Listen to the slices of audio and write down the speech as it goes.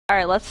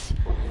Alright, let's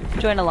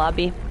join a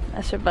lobby. I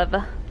survive.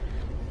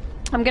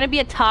 I'm gonna be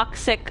a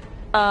toxic,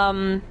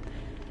 Claudette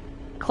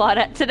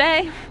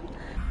today.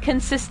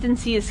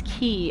 Consistency is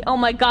key. Oh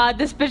my god,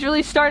 this bitch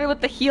really started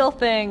with the heal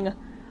thing.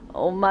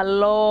 Oh my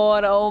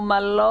lord, oh my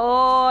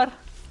lord.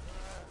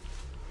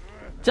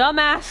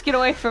 Dumbass, get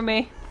away from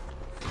me.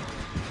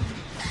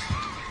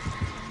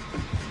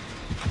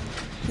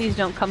 Please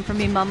don't come for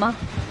me, mama.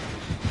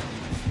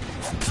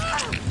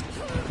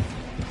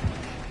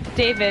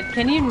 David,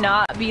 can you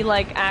not be,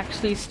 like,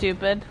 actually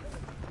stupid?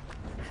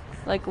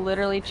 Like,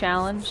 literally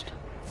challenged?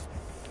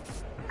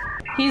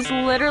 He's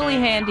literally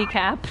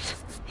handicapped.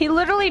 He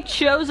literally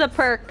chose a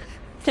perk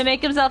to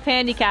make himself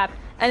handicapped,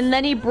 and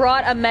then he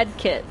brought a med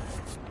kit.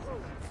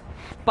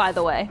 By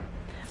the way.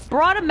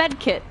 Brought a med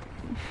kit.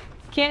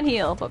 Can't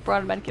heal, but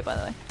brought a med kit, by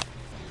the way.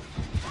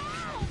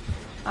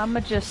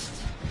 I'ma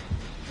just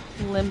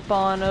limp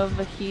on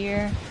over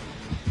here.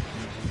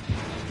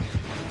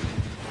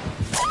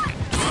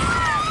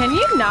 Can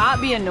you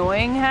not be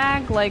annoying,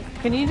 Hag? Like,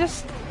 can you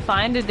just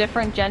find a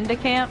different gen to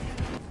camp?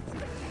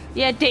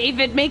 Yeah,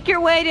 David, make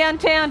your way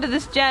downtown to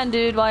this gen,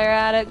 dude, while you're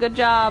at it. Good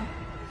job.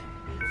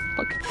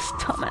 Look at this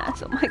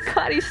dumbass. Oh my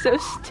god, he's so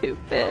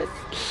stupid.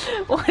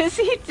 What is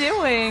he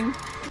doing?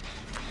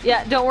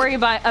 Yeah, don't worry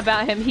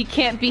about him. He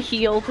can't be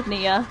healed,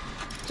 Nia.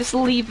 Just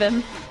leave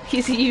him.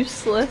 He's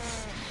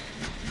useless.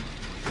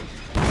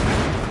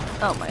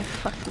 Oh my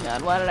fucking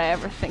god, why did I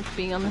ever think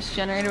being on this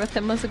generator with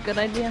him was a good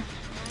idea?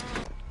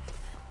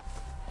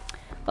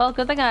 Well,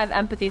 good thing I have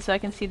empathy so I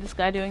can see this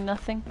guy doing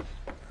nothing.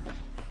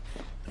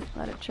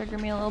 Let it trigger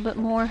me a little bit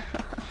more.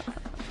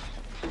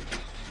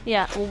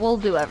 Yeah, we'll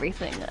do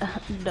everything.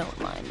 Don't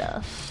mind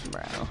us,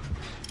 bro.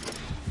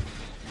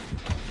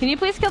 Can you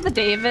please kill the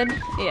David?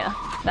 Yeah,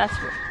 that's...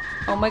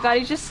 Oh my god,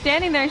 he's just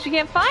standing there and she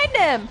can't find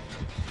him!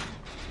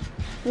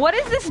 What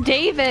is this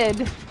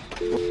David?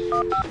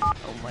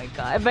 Oh my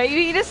god, but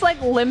he just like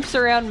limps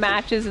around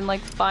matches and like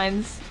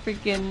finds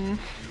freaking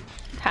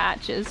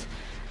patches.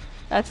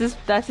 That's his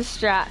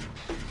strat.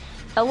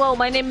 Hello,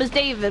 my name is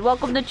David.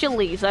 Welcome to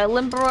Chili's. I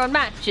limp around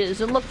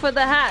matches and look for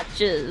the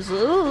hatches.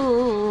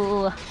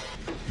 Ooh.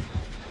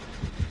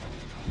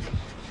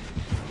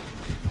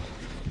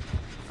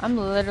 I'm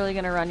literally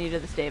gonna run you to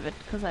this David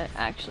because I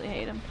actually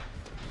hate him.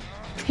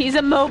 He's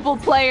a mobile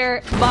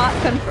player. Bot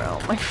confirm.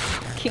 Oh my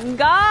fucking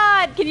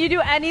god! Can you do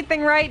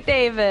anything right,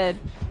 David?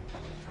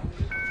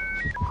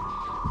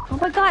 Oh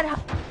my god!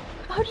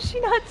 How did she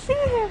not see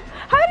him?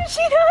 How did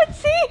she not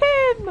see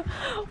him?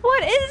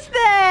 What is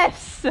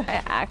this?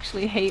 I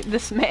actually hate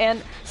this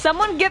man.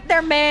 Someone get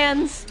their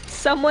mans.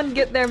 Someone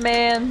get their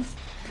mans.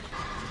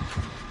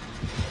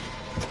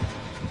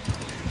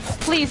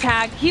 Please,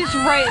 Hag. He's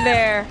right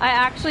there. I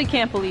actually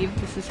can't believe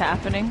this is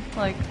happening.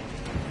 Like,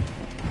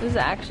 this is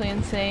actually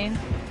insane.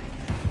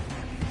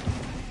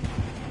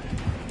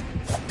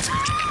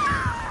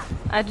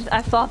 I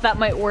thought that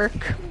might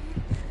work.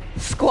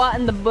 Squat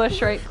in the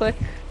bush right quick.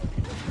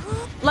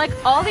 Like,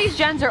 all these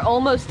gens are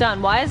almost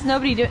done. Why is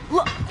nobody doing—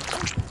 Look!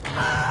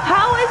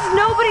 How is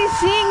nobody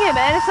seeing him?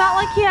 And it's not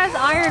like he has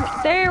iron—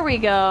 There we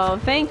go.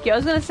 Thank you. I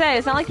was gonna say,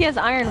 it's not like he has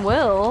iron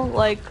will.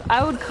 Like,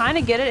 I would kind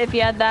of get it if he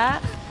had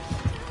that.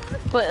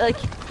 But,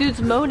 like,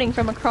 dude's moaning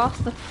from across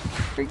the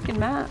freaking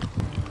map.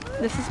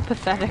 This is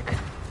pathetic.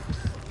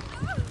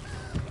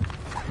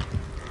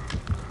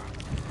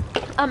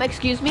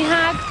 Excuse me,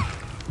 Hag?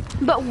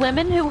 But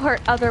women who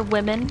hurt other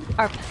women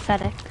are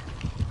pathetic.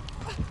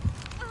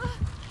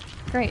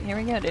 Great, here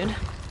we go, dude.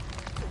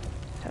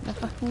 Time to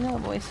fucking go,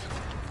 boys.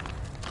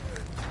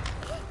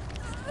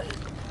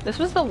 This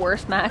was the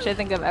worst match I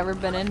think I've ever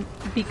been in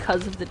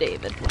because of the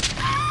David.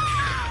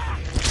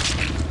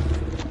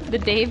 The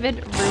David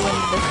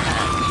ruined this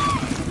match.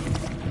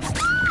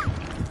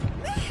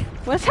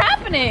 What's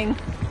happening?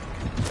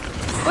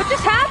 What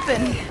just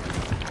happened?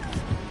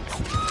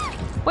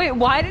 Wait,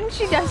 why didn't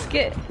she just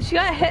get— She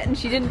got hit and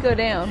she didn't go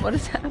down. What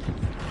has happened?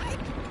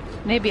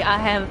 Maybe I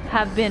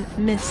have been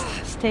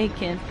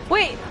mistaken.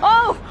 Wait!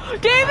 Oh!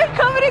 David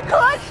coming in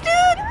clutch,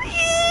 dude!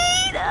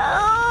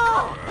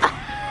 No!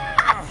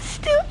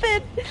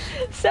 Stupid!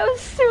 So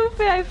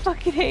stupid! I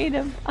fucking hate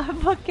him. I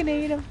fucking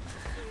hate him.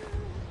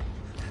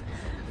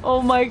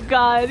 Oh my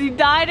god, he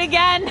died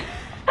again!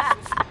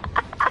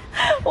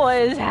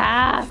 What is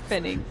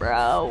happening,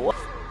 bro?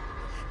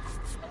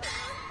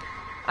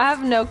 I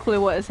have no clue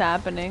what is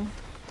happening.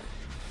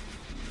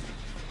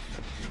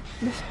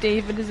 This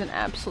David is an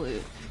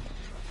absolute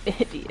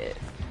idiot.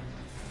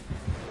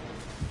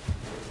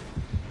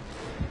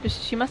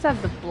 She must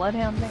have the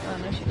bloodhound thing. Oh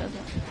no, she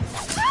doesn't.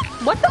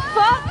 What the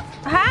fuck?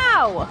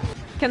 How?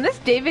 Can this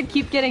David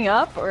keep getting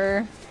up,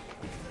 or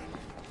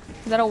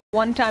is that a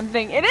one-time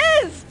thing? It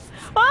is!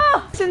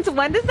 Oh! Since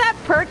when does that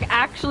perk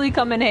actually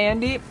come in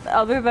handy,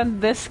 other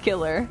than this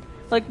killer?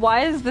 Like,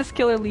 why is this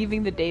killer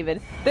leaving the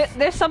David?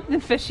 There's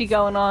something fishy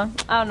going on.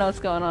 I don't know what's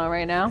going on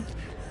right now.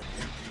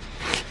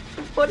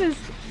 What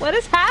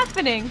is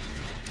happening?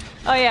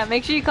 Oh yeah,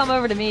 make sure you come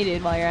over to me,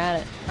 dude, while you're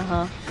at it.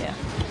 Uh-huh, yeah.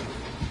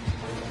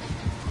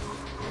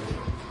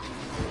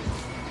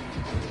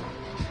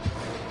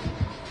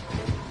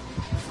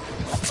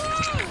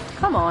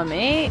 Come on,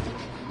 mate.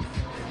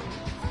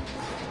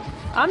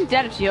 I'm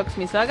dead if she hooks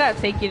me, so I gotta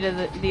take you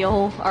to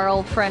our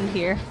old friend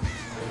here.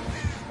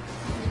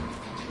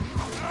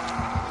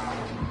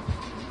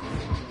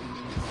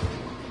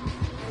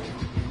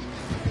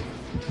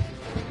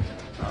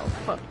 Oh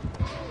fuck.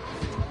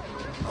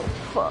 Oh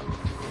fuck.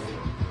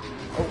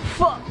 Oh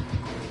fuck.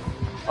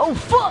 Oh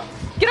fuck!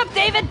 Get up,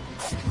 David!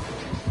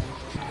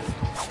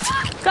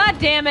 God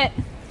damn it!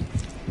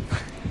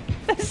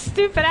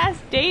 Stupid ass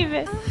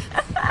David.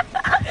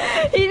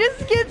 He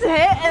just gets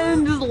hit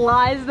and then just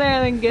lies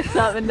there and then gets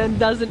up and then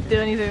doesn't do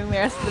anything the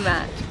rest of the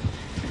match.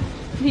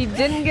 He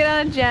didn't get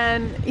on a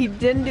gen. He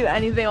didn't do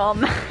anything all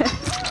match.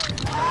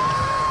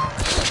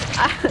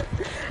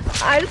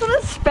 I just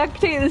want to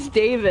spectate this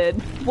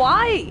David.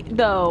 Why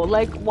though?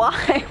 Like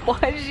why?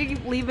 Why did she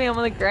keep leaving him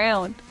on the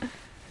ground?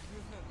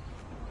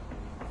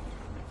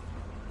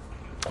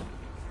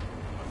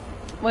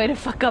 Way to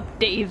fuck up,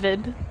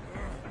 David.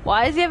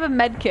 Why does he have a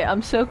med kit?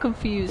 I'm so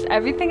confused.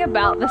 Everything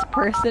about this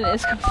person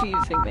is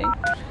confusing me.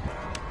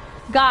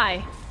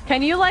 Guy,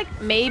 can you like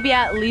maybe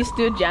at least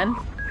do a gen?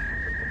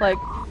 Like,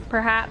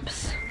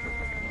 perhaps?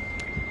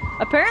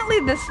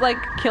 Apparently this like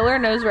killer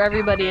knows where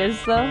everybody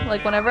is though.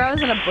 Like whenever I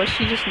was in a bush,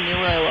 he just knew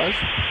where I was.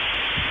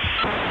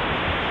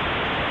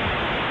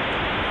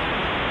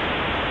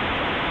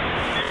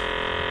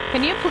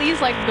 Can you please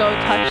like go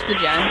touch the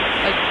gen?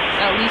 Like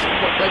at least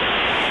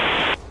like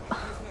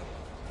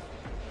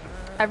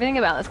everything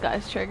about this guy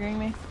is triggering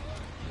me.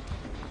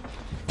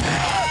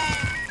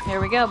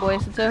 Here we go,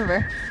 boys. It's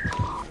over.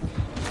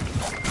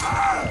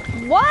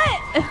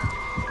 What?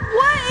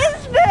 What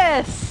is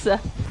this?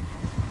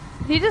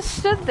 He just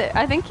stood there.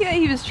 I think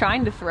he was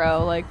trying to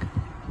throw, like...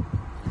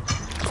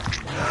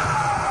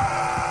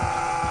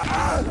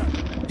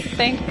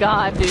 Thank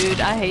God,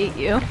 dude. I hate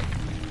you.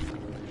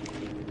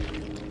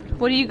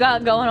 What do you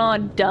got going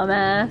on,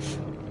 dumbass?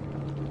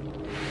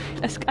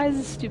 This guy's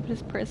the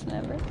stupidest person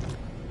ever.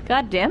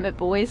 God damn it,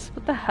 boys.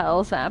 What the hell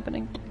is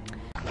happening?